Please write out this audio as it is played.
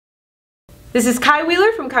This is Kai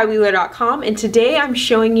Wheeler from KaiWheeler.com, and today I'm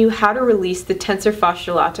showing you how to release the Tensor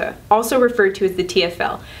Fasciae Latae, also referred to as the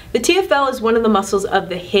TFL. The TFL is one of the muscles of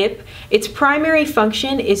the hip. Its primary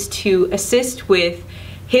function is to assist with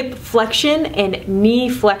hip flexion and knee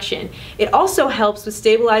flexion. It also helps with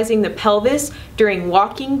stabilizing the pelvis during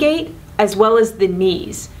walking gait, as well as the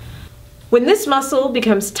knees. When this muscle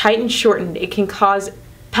becomes tight and shortened, it can cause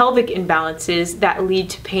pelvic imbalances that lead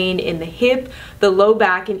to pain in the hip, the low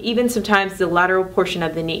back, and even sometimes the lateral portion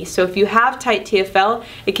of the knee. So if you have tight TFL,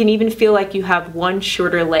 it can even feel like you have one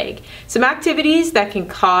shorter leg. Some activities that can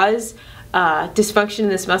cause dysfunction in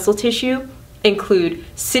this muscle tissue include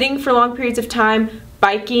sitting for long periods of time,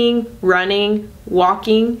 biking, running,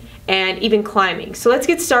 walking, and even climbing. So let's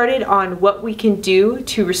get started on what we can do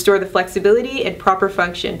to restore the flexibility and proper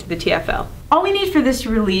function to the TFL. All we need for this to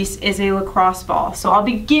release is a lacrosse ball. So I'll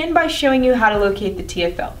begin by showing you how to locate the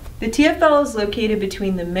TFL. The TFL is located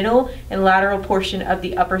between the middle and lateral portion of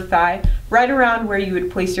the upper thigh, right around where you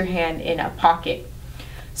would place your hand in a pocket.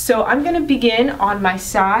 So I'm going to begin on my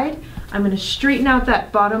side. I'm going to straighten out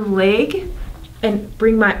that bottom leg and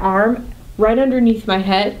bring my arm right underneath my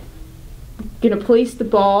head. I'm going to place the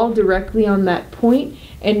ball directly on that point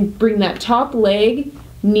and bring that top leg,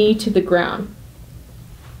 knee to the ground.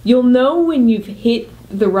 You'll know when you've hit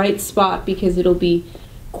the right spot because it'll be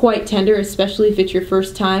quite tender, especially if it's your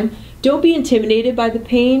first time. Don't be intimidated by the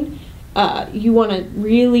pain. You want to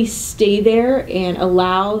really stay there and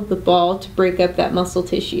allow the ball to break up that muscle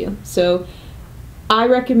tissue. So I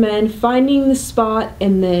recommend finding the spot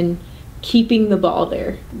and then keeping the ball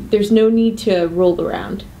there. There's no need to roll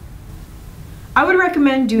around. I would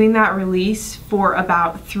recommend doing that release for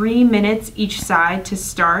about 3 minutes each side to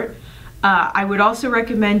start. I would also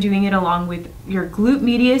recommend doing it along with your glute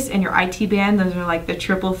medius and your IT band. Those are like the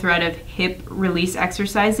triple thread of hip release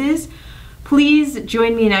exercises. Please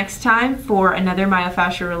join me next time for another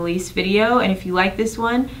myofascial release video, and if you like this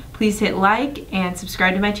one, please hit like and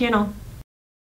subscribe to my channel.